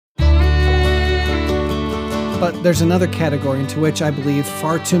But there's another category into which I believe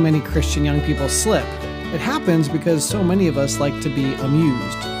far too many Christian young people slip. It happens because so many of us like to be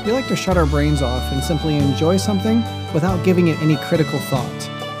amused. We like to shut our brains off and simply enjoy something without giving it any critical thought.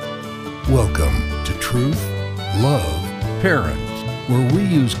 Welcome to Truth, Love, Parent, where we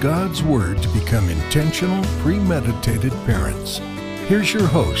use God's Word to become intentional, premeditated parents. Here's your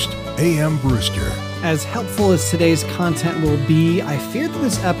host, A.M. Brewster. As helpful as today's content will be, I fear that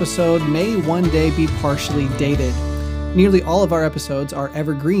this episode may one day be partially dated. Nearly all of our episodes are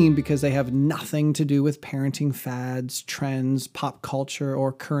evergreen because they have nothing to do with parenting fads, trends, pop culture,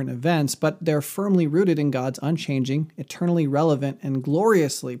 or current events, but they're firmly rooted in God's unchanging, eternally relevant, and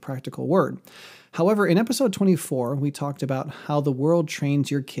gloriously practical word. However, in episode 24, we talked about how the world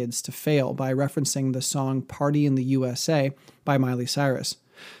trains your kids to fail by referencing the song Party in the USA by Miley Cyrus.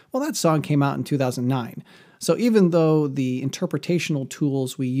 Well, that song came out in 2009. So even though the interpretational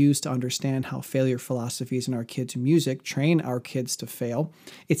tools we use to understand how failure philosophies in our kids' music train our kids to fail,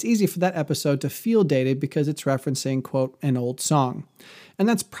 it's easy for that episode to feel dated because it's referencing, quote, an old song. And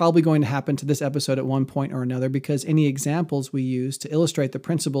that's probably going to happen to this episode at one point or another because any examples we use to illustrate the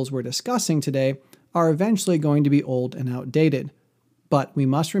principles we're discussing today are eventually going to be old and outdated. But we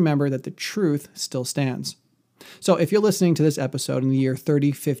must remember that the truth still stands. So if you're listening to this episode in the year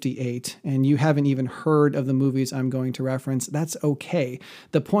 3058 and you haven't even heard of the movies I'm going to reference, that's okay.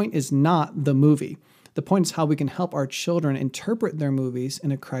 The point is not the movie. The point is how we can help our children interpret their movies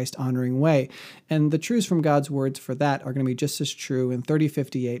in a Christ-honoring way. And the truths from God's words for that are going to be just as true in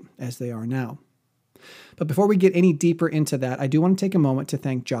 3058 as they are now. But before we get any deeper into that, I do want to take a moment to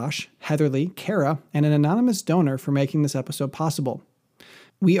thank Josh, Heatherly, Kara, and an anonymous donor for making this episode possible.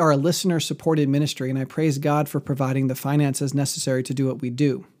 We are a listener-supported ministry, and I praise God for providing the finances necessary to do what we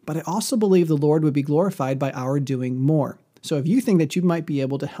do. But I also believe the Lord would be glorified by our doing more. So if you think that you might be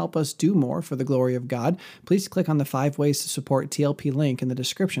able to help us do more for the glory of God, please click on the 5 ways to support TLP link in the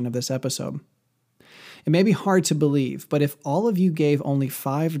description of this episode. It may be hard to believe, but if all of you gave only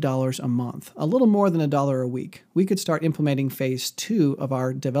 $5 a month, a little more than $1 a week, we could start implementing phase 2 of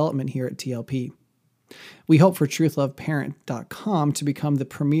our development here at TLP. We hope for truthloveparent.com to become the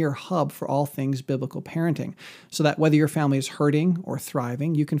premier hub for all things biblical parenting, so that whether your family is hurting or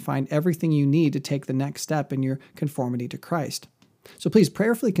thriving, you can find everything you need to take the next step in your conformity to Christ. So please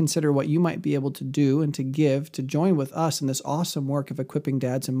prayerfully consider what you might be able to do and to give to join with us in this awesome work of equipping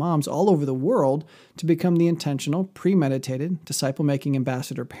dads and moms all over the world to become the intentional, premeditated, disciple-making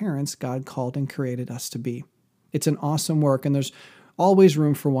ambassador parents God called and created us to be. It's an awesome work, and there's always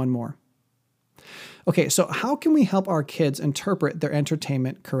room for one more. Okay, so how can we help our kids interpret their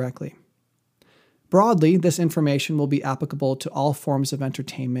entertainment correctly? Broadly, this information will be applicable to all forms of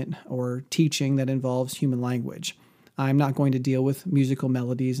entertainment or teaching that involves human language. I'm not going to deal with musical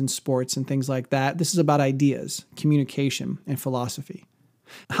melodies and sports and things like that. This is about ideas, communication, and philosophy.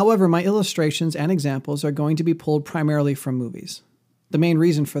 However, my illustrations and examples are going to be pulled primarily from movies. The main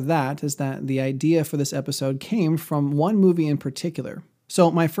reason for that is that the idea for this episode came from one movie in particular. So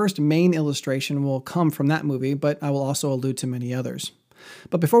my first main illustration will come from that movie, but I will also allude to many others.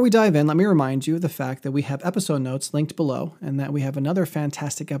 But before we dive in, let me remind you of the fact that we have episode notes linked below and that we have another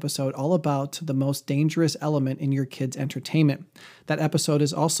fantastic episode all about the most dangerous element in your kids' entertainment. That episode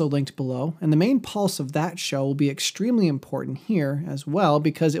is also linked below, and the main pulse of that show will be extremely important here as well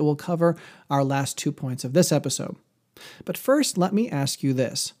because it will cover our last 2 points of this episode. But first, let me ask you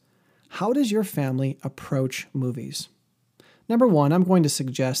this. How does your family approach movies? Number one, I'm going to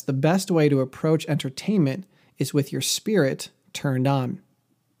suggest the best way to approach entertainment is with your spirit turned on.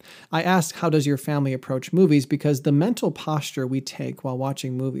 I ask, how does your family approach movies? Because the mental posture we take while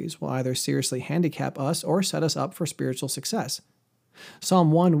watching movies will either seriously handicap us or set us up for spiritual success.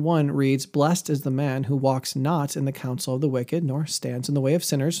 Psalm 1:1 reads, "Blessed is the man who walks not in the counsel of the wicked, nor stands in the way of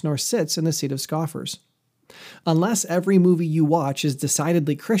sinners, nor sits in the seat of scoffers." Unless every movie you watch is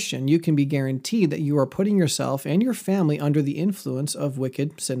decidedly Christian, you can be guaranteed that you are putting yourself and your family under the influence of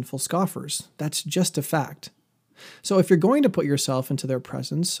wicked, sinful scoffers. That's just a fact. So if you're going to put yourself into their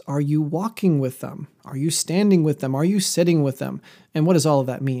presence, are you walking with them? Are you standing with them? Are you sitting with them? And what does all of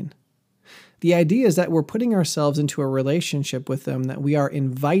that mean? The idea is that we're putting ourselves into a relationship with them, that we are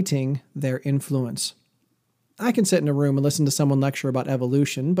inviting their influence. I can sit in a room and listen to someone lecture about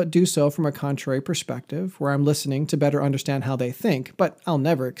evolution, but do so from a contrary perspective, where I'm listening to better understand how they think, but I'll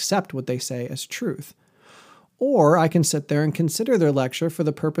never accept what they say as truth. Or I can sit there and consider their lecture for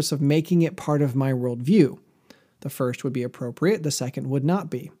the purpose of making it part of my worldview. The first would be appropriate, the second would not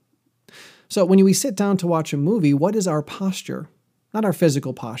be. So when we sit down to watch a movie, what is our posture? Not our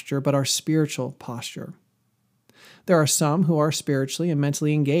physical posture, but our spiritual posture. There are some who are spiritually and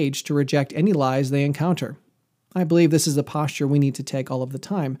mentally engaged to reject any lies they encounter. I believe this is the posture we need to take all of the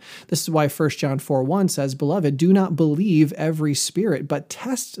time. This is why 1 John 4:1 says, "Beloved, do not believe every spirit, but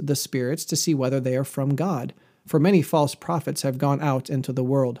test the spirits to see whether they are from God. For many false prophets have gone out into the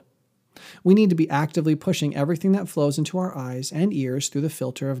world." We need to be actively pushing everything that flows into our eyes and ears through the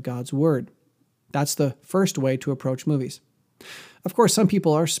filter of God's Word. That's the first way to approach movies. Of course, some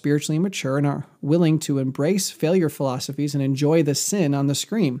people are spiritually mature and are willing to embrace failure philosophies and enjoy the sin on the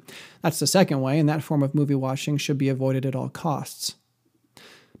screen. That's the second way, and that form of movie watching should be avoided at all costs.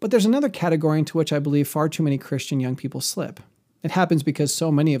 But there's another category into which I believe far too many Christian young people slip. It happens because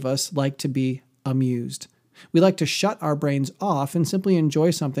so many of us like to be amused. We like to shut our brains off and simply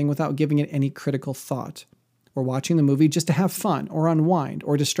enjoy something without giving it any critical thought. We're watching the movie just to have fun or unwind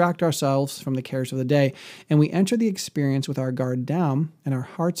or distract ourselves from the cares of the day, and we enter the experience with our guard down and our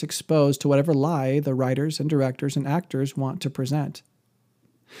hearts exposed to whatever lie the writers and directors and actors want to present.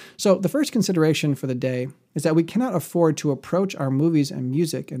 So the first consideration for the day is that we cannot afford to approach our movies and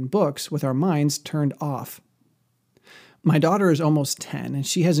music and books with our minds turned off. My daughter is almost 10, and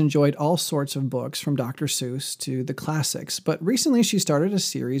she has enjoyed all sorts of books from Dr. Seuss to the classics, but recently she started a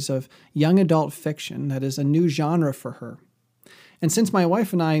series of young adult fiction that is a new genre for her. And since my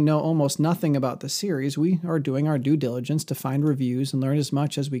wife and I know almost nothing about the series, we are doing our due diligence to find reviews and learn as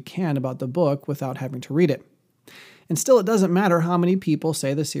much as we can about the book without having to read it. And still, it doesn't matter how many people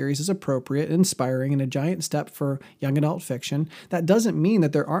say the series is appropriate, inspiring, and a giant step for young adult fiction. That doesn't mean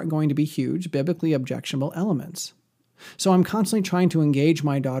that there aren't going to be huge, biblically objectionable elements. So I'm constantly trying to engage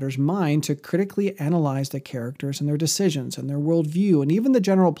my daughter's mind to critically analyze the characters and their decisions and their worldview and even the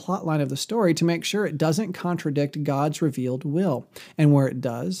general plotline of the story to make sure it doesn't contradict God's revealed will. And where it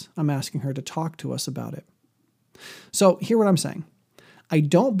does, I'm asking her to talk to us about it. So hear what I'm saying. I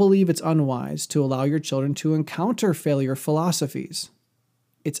don't believe it's unwise to allow your children to encounter failure philosophies.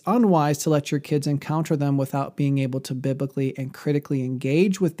 It's unwise to let your kids encounter them without being able to biblically and critically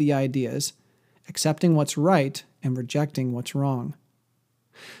engage with the ideas, accepting what's right and rejecting what's wrong.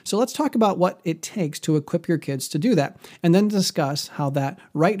 So let's talk about what it takes to equip your kids to do that, and then discuss how that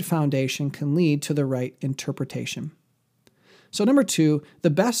right foundation can lead to the right interpretation. So number 2, the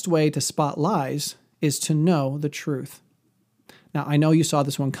best way to spot lies is to know the truth. Now, I know you saw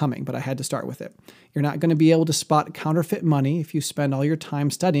this one coming, but I had to start with it. You're not going to be able to spot counterfeit money if you spend all your time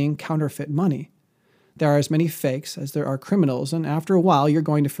studying counterfeit money. There are as many fakes as there are criminals, and after a while, you're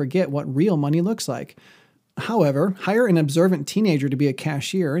going to forget what real money looks like. However, hire an observant teenager to be a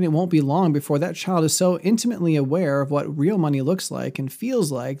cashier, and it won't be long before that child is so intimately aware of what real money looks like and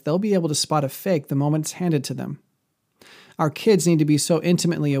feels like they'll be able to spot a fake the moment it's handed to them. Our kids need to be so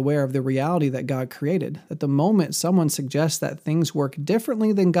intimately aware of the reality that God created that the moment someone suggests that things work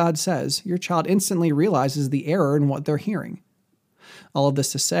differently than God says, your child instantly realizes the error in what they're hearing. All of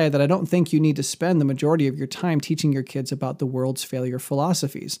this to say that I don't think you need to spend the majority of your time teaching your kids about the world's failure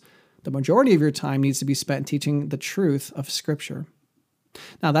philosophies. The majority of your time needs to be spent teaching the truth of Scripture.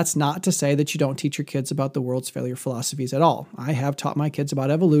 Now, that's not to say that you don't teach your kids about the world's failure philosophies at all. I have taught my kids about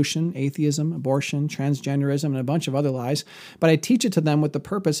evolution, atheism, abortion, transgenderism, and a bunch of other lies, but I teach it to them with the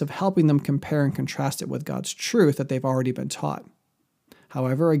purpose of helping them compare and contrast it with God's truth that they've already been taught.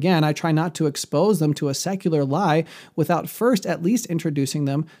 However, again, I try not to expose them to a secular lie without first at least introducing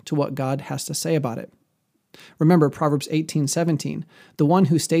them to what God has to say about it. Remember Proverbs 18:17, "The one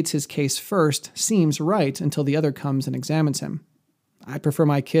who states his case first seems right until the other comes and examines him." I prefer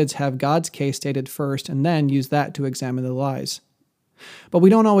my kids have God's case stated first and then use that to examine the lies. But we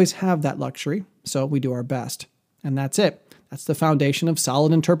don't always have that luxury, so we do our best. And that's it. That's the foundation of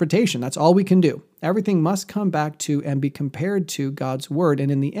solid interpretation. That's all we can do. Everything must come back to and be compared to God's Word,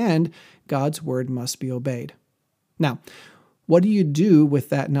 and in the end, God's Word must be obeyed. Now, what do you do with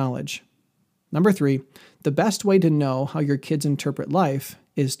that knowledge? Number 3, the best way to know how your kids interpret life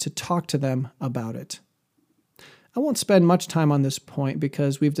is to talk to them about it. I won't spend much time on this point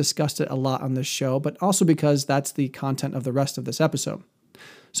because we've discussed it a lot on this show, but also because that's the content of the rest of this episode.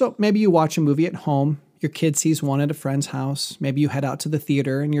 So maybe you watch a movie at home, your kid sees one at a friend's house, maybe you head out to the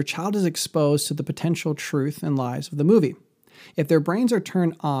theater, and your child is exposed to the potential truth and lies of the movie. If their brains are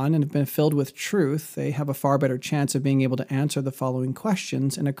turned on and have been filled with truth, they have a far better chance of being able to answer the following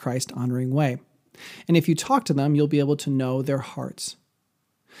questions in a Christ-honoring way. And if you talk to them, you'll be able to know their hearts.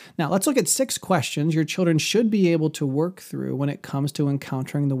 Now, let's look at 6 questions your children should be able to work through when it comes to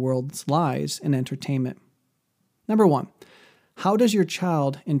encountering the world's lies in entertainment. Number 1, how does your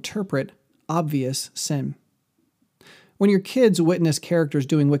child interpret obvious sin? When your kids witness characters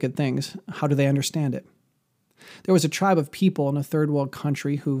doing wicked things, how do they understand it? There was a tribe of people in a third world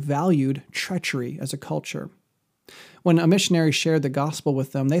country who valued treachery as a culture. When a missionary shared the gospel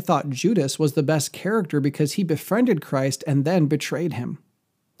with them, they thought Judas was the best character because he befriended Christ and then betrayed him.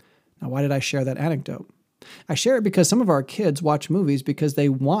 Now, why did I share that anecdote? I share it because some of our kids watch movies because they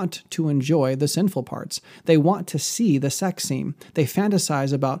want to enjoy the sinful parts. They want to see the sex scene. They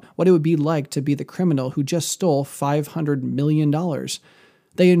fantasize about what it would be like to be the criminal who just stole $500 million.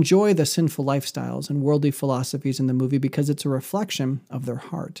 They enjoy the sinful lifestyles and worldly philosophies in the movie because it's a reflection of their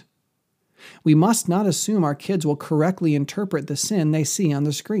heart. We must not assume our kids will correctly interpret the sin they see on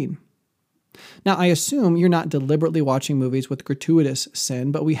the screen. Now, I assume you're not deliberately watching movies with gratuitous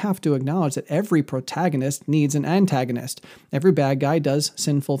sin, but we have to acknowledge that every protagonist needs an antagonist. Every bad guy does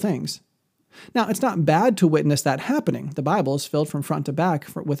sinful things. Now, it's not bad to witness that happening. The Bible is filled from front to back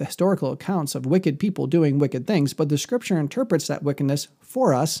with historical accounts of wicked people doing wicked things, but the Scripture interprets that wickedness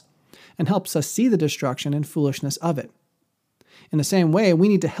for us and helps us see the destruction and foolishness of it. In the same way, we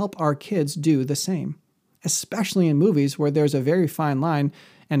need to help our kids do the same, especially in movies where there's a very fine line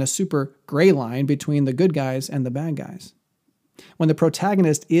and a super gray line between the good guys and the bad guys. When the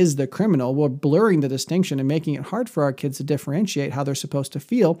protagonist is the criminal, we're blurring the distinction and making it hard for our kids to differentiate how they're supposed to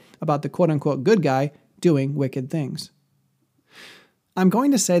feel about the quote-unquote good guy doing wicked things. I'm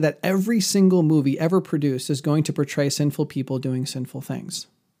going to say that every single movie ever produced is going to portray sinful people doing sinful things.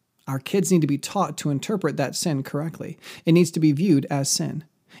 Our kids need to be taught to interpret that sin correctly. It needs to be viewed as sin.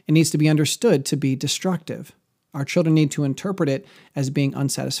 It needs to be understood to be destructive. Our children need to interpret it as being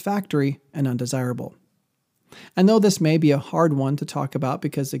unsatisfactory and undesirable. And though this may be a hard one to talk about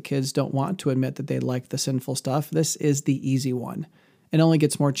because the kids don't want to admit that they like the sinful stuff, this is the easy one. It only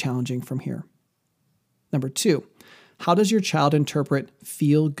gets more challenging from here. Number 2, how does your child interpret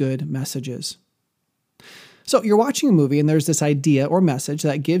feel-good messages? So you're watching a movie and there's this idea or message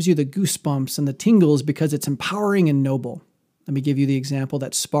that gives you the goosebumps and the tingles because it's empowering and noble. Let me give you the example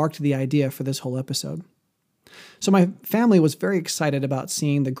that sparked the idea for this whole episode. So my family was very excited about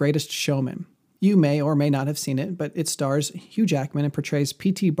seeing The Greatest Showman. You may or may not have seen it, but it stars Hugh Jackman and portrays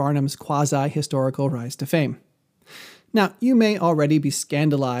P.T. Barnum's quasi-historical rise to fame. Now, you may already be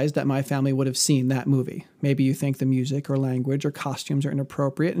scandalized that my family would have seen that movie. Maybe you think the music or language or costumes are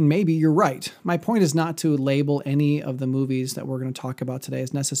inappropriate, and maybe you're right. My point is not to label any of the movies that we're going to talk about today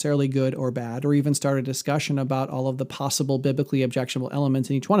as necessarily good or bad, or even start a discussion about all of the possible biblically objectionable elements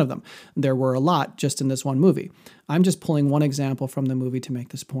in each one of them. There were a lot just in this one movie. I'm just pulling one example from the movie to make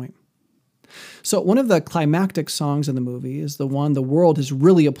this point. So one of the climactic songs in the movie is the one the world has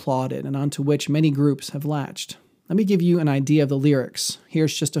really applauded and onto which many groups have latched. Let me give you an idea of the lyrics.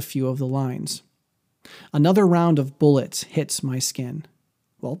 Here's just a few of the lines. Another round of bullets hits my skin.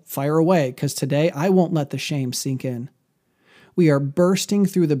 Well, fire away, because today I won't let the shame sink in. We are bursting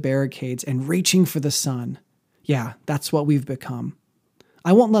through the barricades and reaching for the sun. Yeah, that's what we've become.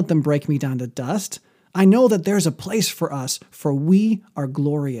 I won't let them break me down to dust. I know that there's a place for us, for we are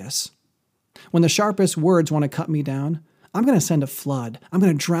glorious. When the sharpest words want to cut me down, I'm going to send a flood. I'm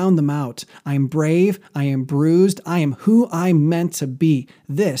going to drown them out. I am brave. I am bruised. I am who I'm meant to be.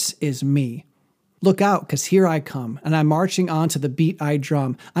 This is me. Look out, because here I come, and I'm marching on to the beat I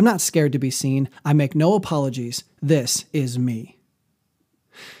drum. I'm not scared to be seen. I make no apologies. This is me.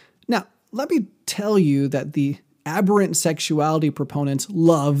 Now, let me tell you that the aberrant sexuality proponents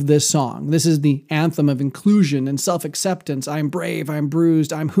love this song. This is the anthem of inclusion and self-acceptance. I'm brave, I'm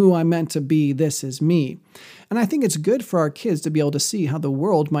bruised, I'm who I'm meant to be, this is me. And I think it's good for our kids to be able to see how the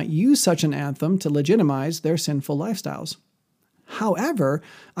world might use such an anthem to legitimize their sinful lifestyles. However,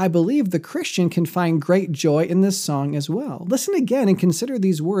 I believe the Christian can find great joy in this song as well. Listen again and consider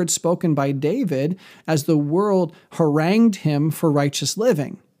these words spoken by David as the world harangued him for righteous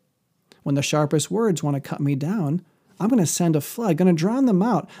living. When the sharpest words want to cut me down, I'm going to send a flood, going to drown them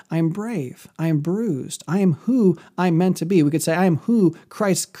out. I am brave. I am bruised. I am who I'm meant to be. We could say I am who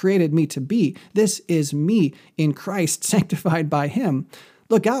Christ created me to be. This is me in Christ, sanctified by him.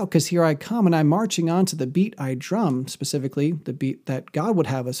 Look out, because here I come, and I'm marching on to the beat I drum, specifically the beat that God would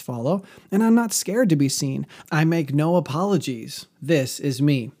have us follow, and I'm not scared to be seen. I make no apologies. This is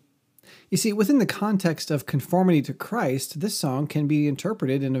me. You see, within the context of conformity to Christ, this song can be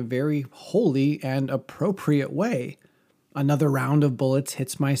interpreted in a very holy and appropriate way. Another round of bullets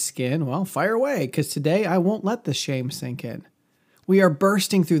hits my skin. Well, fire away, because today I won't let the shame sink in. We are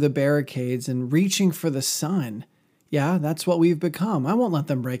bursting through the barricades and reaching for the sun. Yeah, that's what we've become. I won't let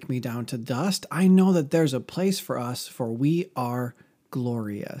them break me down to dust. I know that there's a place for us, for we are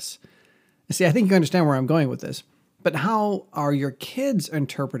glorious. See, I think you understand where I'm going with this. But how are your kids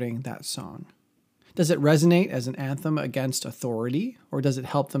interpreting that song? Does it resonate as an anthem against authority, or does it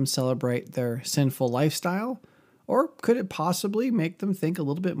help them celebrate their sinful lifestyle? Or could it possibly make them think a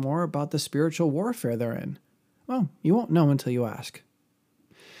little bit more about the spiritual warfare they're in? Well, you won't know until you ask.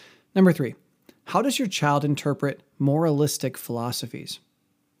 Number 3, how does your child interpret moralistic philosophies?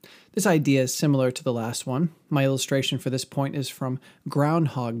 This idea is similar to the last one. My illustration for this point is from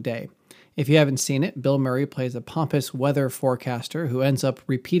Groundhog Day. If you haven't seen it, Bill Murray plays a pompous weather forecaster who ends up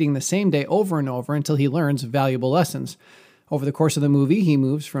repeating the same day over and over until he learns valuable lessons. Over the course of the movie, he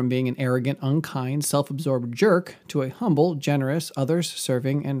moves from being an arrogant, unkind, self-absorbed jerk to a humble, generous,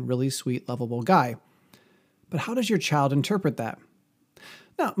 others-serving, and really sweet, lovable guy. But how does your child interpret that?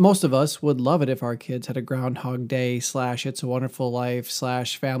 Now, most of us would love it if our kids had a Groundhog Day / It's a Wonderful Life /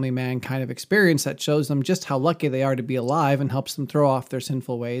 Family Man kind of experience that shows them just how lucky they are to be alive and helps them throw off their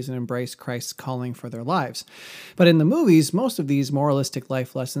sinful ways and embrace Christ's calling for their lives. But in the movies, most of these moralistic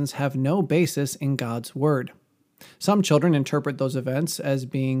life lessons have no basis in God's Word. Some children interpret those events as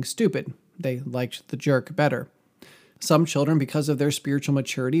being stupid. They liked the jerk better. Some children, because of their spiritual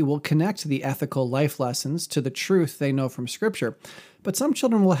maturity, will connect the ethical life lessons to the truth they know from Scripture. But some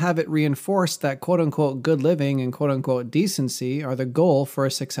children will have it reinforced that quote-unquote good living and quote-unquote decency are the goal for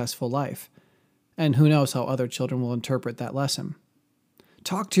a successful life. And who knows how other children will interpret that lesson.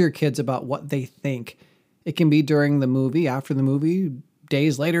 Talk to your kids about what they think. It can be during the movie, after the movie,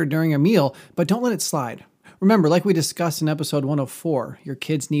 days later during a meal, but don't let it slide. Remember, like we discussed in episode 104, your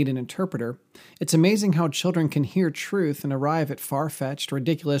kids need an interpreter. It's amazing how children can hear truth and arrive at far-fetched,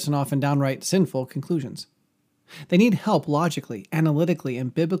 ridiculous, and often downright sinful conclusions. They need help logically, analytically,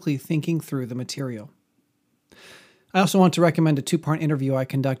 and biblically thinking through the material. I also want to recommend a 2-part interview I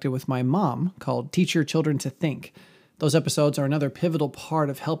conducted with my mom called Teach Your Children to Think. Those episodes are another pivotal part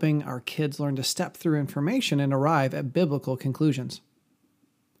of helping our kids learn to step through information and arrive at biblical conclusions.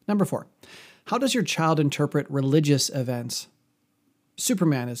 Number 4. How does your child interpret religious events?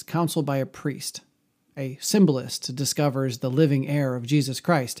 Superman is counseled by a priest. A symbolist discovers the living heir of Jesus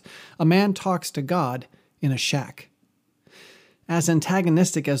Christ. A man talks to God in a shack. As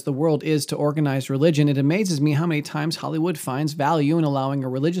antagonistic as the world is to organized religion, it amazes me how many times Hollywood finds value in allowing a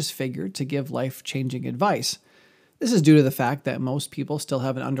religious figure to give life-changing advice. This is due to the fact that most people still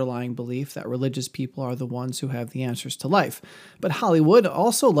have an underlying belief that religious people are the ones who have the answers to life. But Hollywood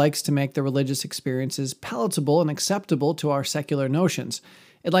also likes to make the religious experiences palatable and acceptable to our secular notions.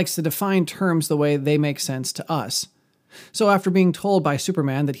 It likes to define terms the way they make sense to us. So after being told by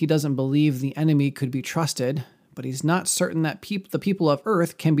Superman that he doesn't believe the enemy could be trusted, but he's not certain that the people of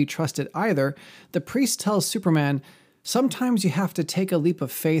Earth can be trusted either, the priest tells Superman, sometimes you have to take a leap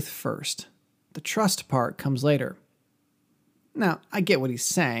of faith first. The trust part comes later. Now, I get what he's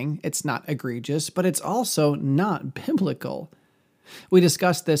saying. It's not egregious, but it's also not biblical. We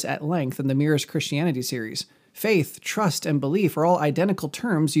discussed this at length in the Mirrors Christianity series. Faith, trust, and belief are all identical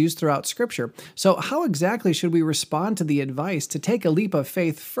terms used throughout Scripture. So how exactly should we respond to the advice to take a leap of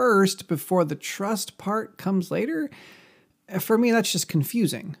faith first before the trust part comes later? For me, that's just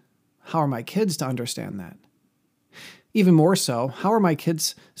confusing. How are my kids to understand that? Even more so, how are my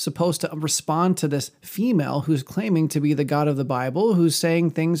kids supposed to respond to this female who's claiming to be the God of the Bible, who's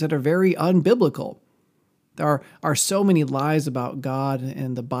saying things that are very unbiblical? There are so many lies about God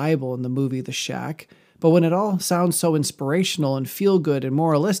and the Bible in the movie The Shack, but when it all sounds so inspirational and feel-good and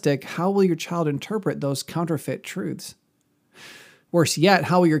moralistic, how will your child interpret those counterfeit truths? Worse yet,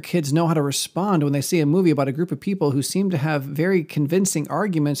 how will your kids know how to respond when they see a movie about a group of people who seem to have very convincing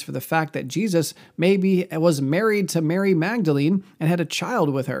arguments for the fact that Jesus maybe was married to Mary Magdalene and had a child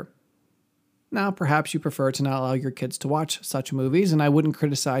with her? Now, perhaps you prefer to not allow your kids to watch such movies, and I wouldn't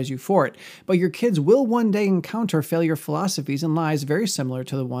criticize you for it, but your kids will one day encounter failure philosophies and lies very similar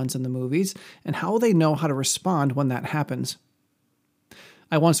to the ones in the movies, and how will they know how to respond when that happens?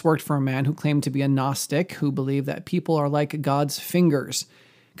 I once worked for a man who claimed to be a Gnostic, who believed that people are like God's fingers.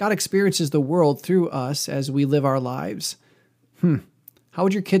 God experiences the world through us as we live our lives. How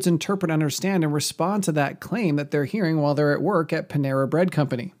would your kids interpret, understand, and respond to that claim that they're hearing while they're at work at Panera Bread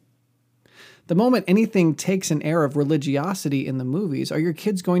Company? The moment anything takes an air of religiosity in the movies, are your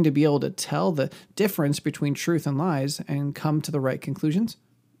kids going to be able to tell the difference between truth and lies and come to the right conclusions?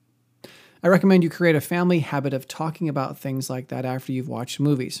 I recommend you create a family habit of talking about things like that after you've watched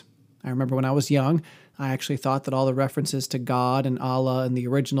movies. I remember when I was young, I actually thought that all the references to God and Allah in the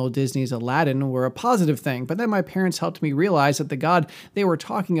original Disney's Aladdin were a positive thing, but then my parents helped me realize that the God they were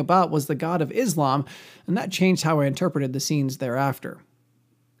talking about was the God of Islam, and that changed how I interpreted the scenes thereafter.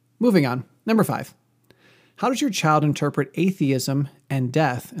 Moving on, number 5. How does your child interpret atheism and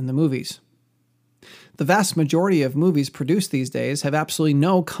death in the movies? The vast majority of movies produced these days have absolutely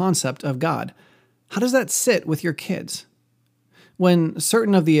no concept of God. How does that sit with your kids? When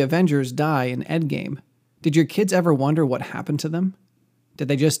certain of the Avengers die in Endgame, did your kids ever wonder what happened to them? Did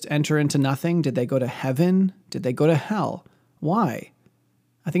they just enter into nothing? Did they go to heaven? Did they go to hell? Why?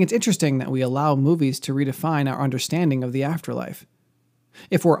 I think it's interesting that we allow movies to redefine our understanding of the afterlife.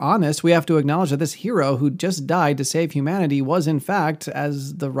 If we're honest, we have to acknowledge that this hero who just died to save humanity was, in fact,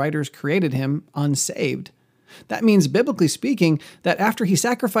 as the writers created him, unsaved. That means, biblically speaking, that after he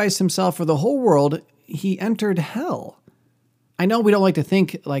sacrificed himself for the whole world, he entered hell. I know we don't like to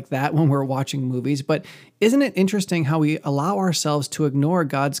think like that when we're watching movies, but isn't it interesting how we allow ourselves to ignore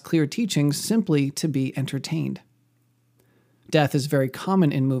God's clear teachings simply to be entertained? Death is very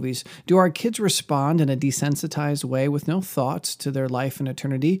common in movies. Do our kids respond in a desensitized way with no thoughts to their life and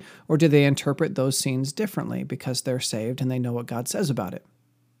eternity, or do they interpret those scenes differently because they're saved and they know what God says about it?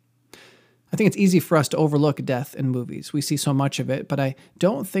 I think it's easy for us to overlook death in movies. We see so much of it, but I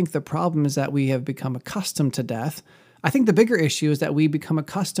don't think the problem is that we have become accustomed to death. I think the bigger issue is that we become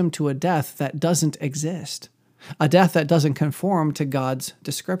accustomed to a death that doesn't exist, a death that doesn't conform to God's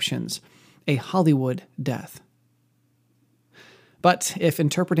descriptions, a Hollywood death. But if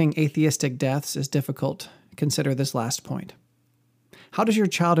interpreting atheistic deaths is difficult, consider this last point. How does your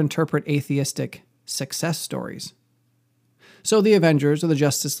child interpret atheistic success stories? So the Avengers or the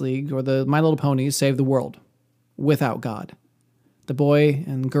Justice League or the My Little Ponies save the world without God. The boy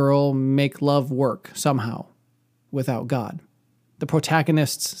and girl make love work somehow without God. The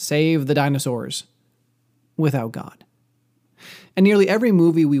protagonists save the dinosaurs without God. And nearly every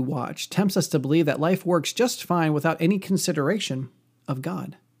movie we watch tempts us to believe that life works just fine without any consideration of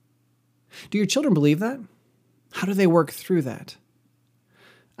God. Do your children believe that? How do they work through that?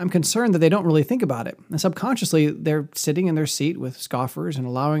 I'm concerned that they don't really think about it. And subconsciously, they're sitting in their seat with scoffers and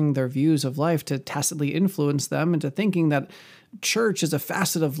allowing their views of life to tacitly influence them into thinking that church is a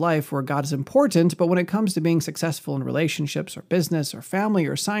facet of life where God is important, but when it comes to being successful in relationships or business or family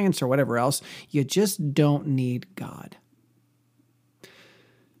or science or whatever else, you just don't need God.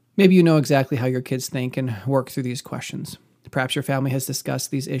 Maybe you know exactly how your kids think and work through these questions. Perhaps your family has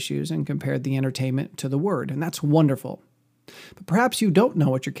discussed these issues and compared the entertainment to the Word, and that's wonderful. But perhaps you don't know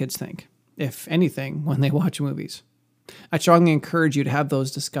what your kids think, if anything, when they watch movies. I strongly encourage you to have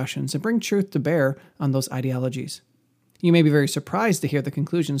those discussions and bring truth to bear on those ideologies. You may be very surprised to hear the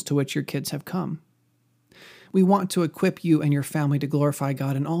conclusions to which your kids have come. We want to equip you and your family to glorify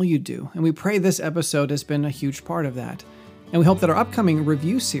God in all you do, and we pray this episode has been a huge part of that. And we hope that our upcoming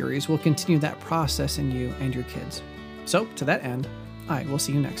review series will continue that process in you and your kids. So, to that end, I will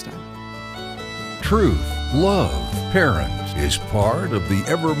see you next time. Truth, Love, Parents is part of the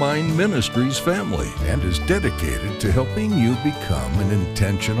Evermind Ministries family and is dedicated to helping you become an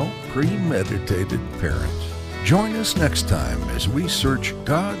intentional, premeditated parent. Join us next time as we search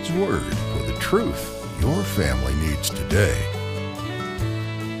God's Word for the truth your family needs today.